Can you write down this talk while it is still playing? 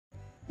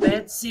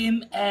Pet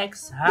Sim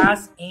X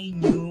has a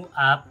new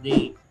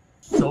update.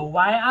 So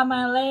why am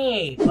I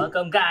late?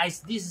 Welcome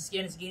guys, this is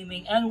Ken's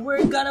Gaming and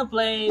we're gonna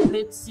play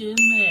Pet Sim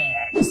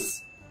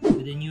X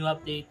with a new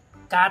update,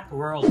 Cat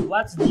World.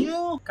 What's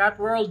new? Cat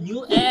World,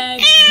 new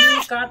eggs,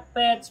 new cat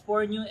pets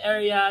for new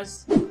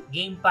areas,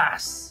 Game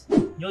Pass,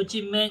 new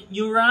achievement,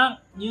 new rank,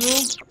 new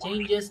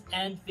changes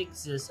and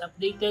fixes.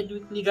 Updated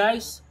weekly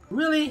guys.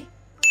 Really?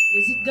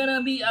 Is it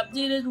gonna be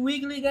updated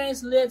weekly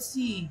guys? Let's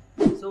see.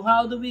 So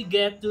how do we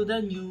get to the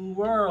new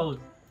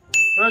world?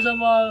 First of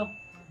all,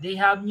 they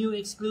have new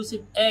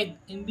exclusive egg,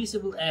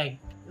 invisible egg.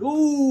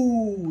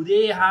 Ooh,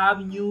 they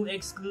have new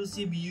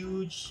exclusive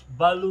huge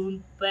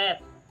balloon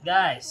pet,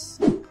 guys.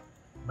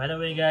 By the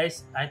way,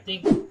 guys, I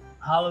think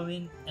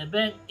Halloween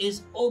event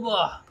is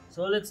over.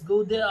 So let's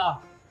go there.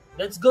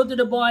 Let's go to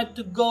the point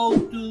to go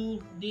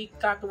to the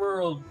cat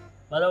world.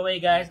 By the way,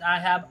 guys, I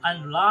have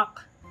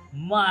unlocked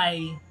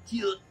my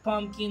cute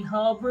pumpkin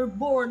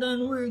hoverboard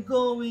and we're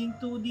going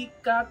to the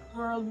cat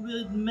world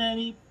with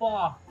many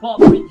pop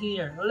right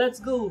here. Let's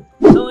go.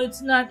 So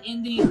it's not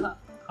in the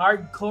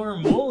hardcore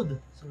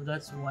mode, so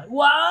that's why.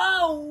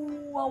 Wow,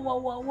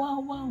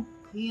 wow,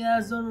 he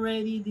has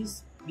already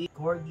this big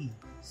corgi.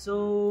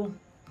 So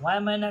why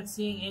am I not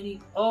seeing any?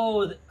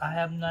 Oh, I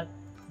have not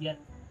yet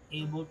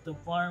able to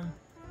farm.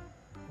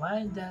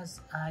 Why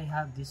does I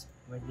have this?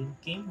 Where did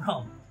it came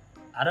from?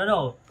 I don't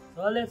know.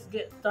 So let's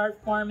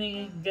start farming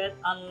and get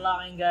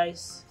unlocking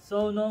guys.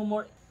 So no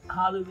more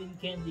Halloween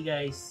candy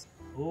guys.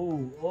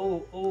 Oh.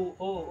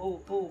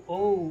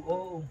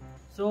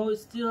 So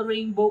it's still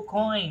rainbow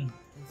coin.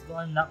 Let's go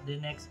unlock the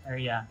next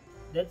area.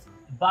 Let's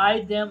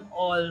buy them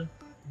all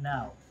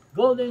now.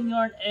 Golden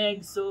yarn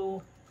egg,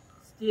 so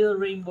still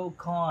rainbow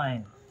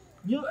coin.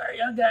 New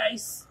area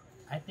guys.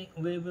 I think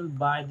we will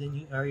buy the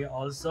new area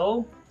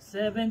also.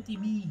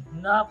 70B,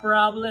 no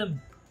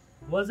problem.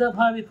 What's up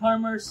hobby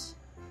farmers?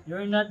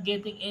 You're not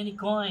getting any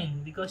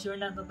coin because you're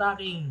not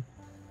attacking.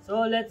 So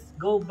let's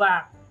go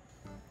back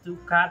to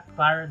Cat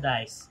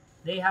Paradise.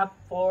 They have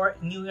 4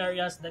 new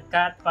areas: the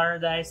Cat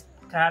Paradise,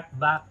 Cat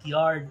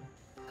Backyard,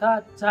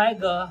 Cat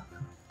Tiger,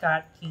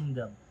 Cat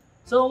Kingdom.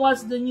 So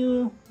what's the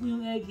new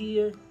egg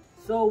here?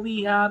 So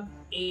we have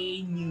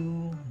a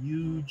new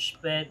huge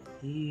pet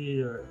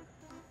here.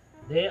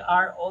 They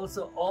are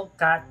also all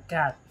cat.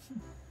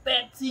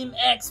 Pet Sim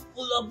X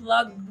full of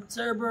vlog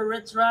server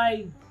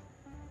retry.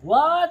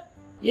 What?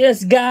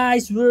 Yes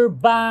guys, we're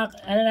back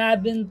and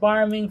I've been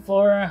farming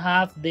for a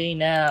half day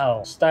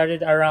now. Started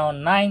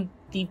around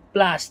 90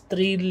 plus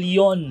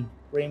trillion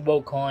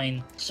rainbow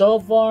coin. So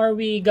far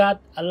we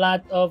got a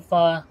lot of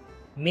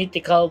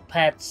mythical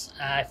pets.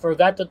 I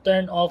forgot to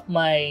turn off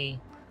my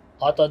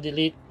auto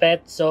delete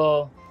pet,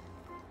 so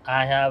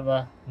I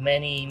have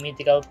many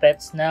mythical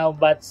pets now,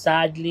 but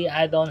sadly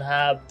I don't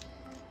have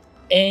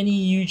any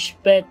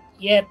huge pet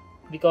yet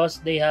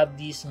because they have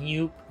this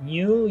new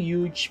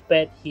huge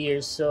pet here.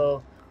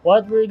 So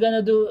what we're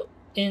gonna do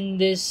in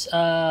this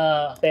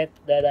pet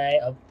that I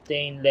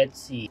obtained, let's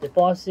see.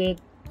 Deposit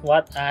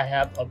what I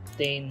have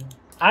obtained.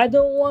 I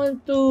don't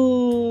want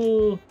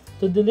to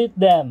delete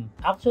them.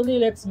 Actually,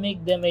 let's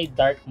make them a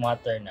dark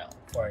matter now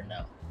for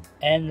now.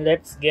 And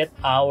let's get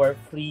our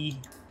free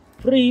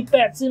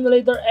Pet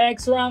Simulator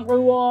X rank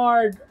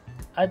reward.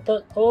 I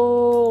thought,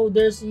 oh,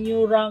 there's a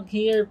new rank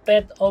here,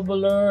 Pet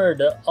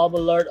Overlord.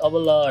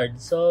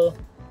 So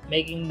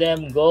making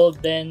them gold,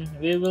 then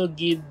we will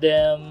give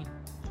them.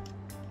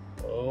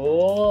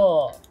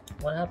 Oh,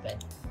 what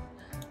happened?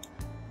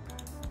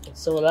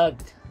 It's so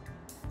lagged.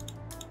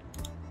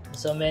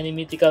 So many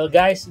mythical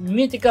guys.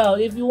 Mythical,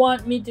 if you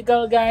want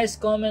mythical guys,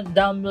 comment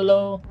down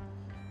below.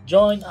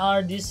 Join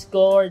our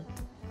Discord.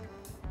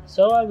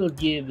 So I will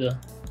give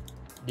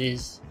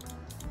this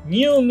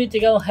new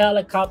mythical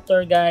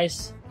helicopter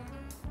guys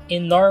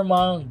in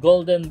normal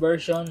golden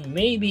version,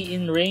 maybe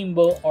in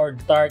rainbow or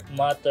dark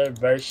matter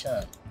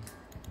version,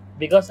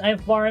 because I'm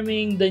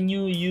farming the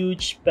new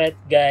huge pet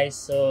guys.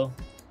 So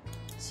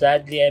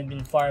sadly I've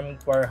been farming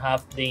for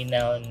half day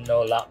now and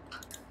no luck.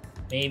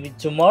 Maybe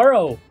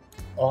tomorrow.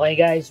 Okay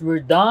guys, we're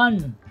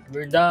done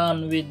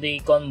with the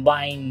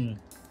combine.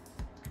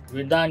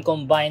 We're done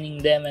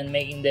combining them and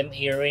making them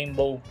a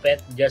rainbow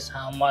pet. Just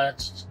how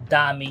much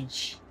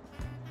damage?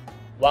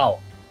 Wow,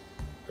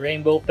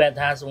 rainbow pet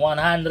has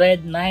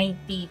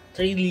 190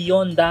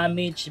 trillion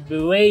damage,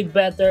 way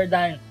better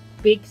than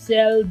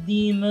Pixel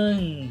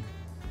Demon.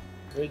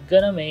 We're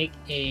gonna make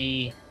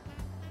a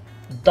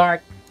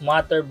dark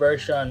matter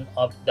version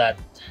of that.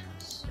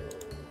 So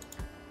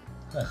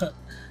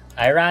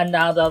I ran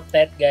out of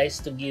pet guys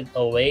to give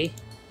away,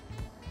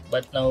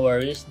 but no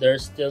worries,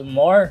 there's still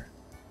more.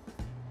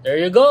 There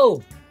you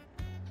go.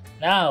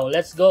 Now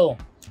let's go.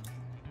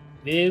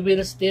 We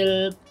will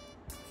still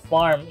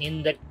farm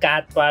in the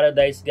Cat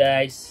Paradise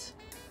guys.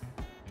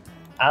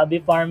 I'll be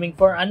farming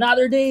for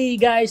another day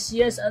guys.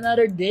 Yes,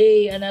 another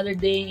day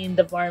in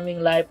the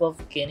farming life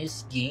of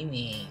Kenny's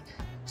Gaming.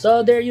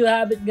 So there you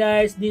have it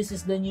guys. This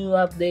is the new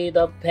update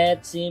of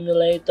Pet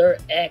Simulator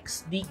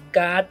X, the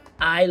Cat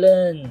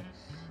Island.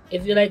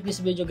 If you like this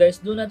video,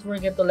 guys, do not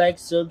forget to like,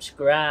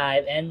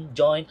 subscribe, and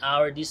join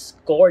our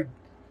Discord.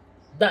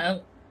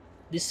 The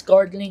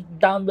Discord link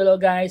down below,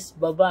 guys.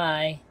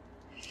 Bye-bye.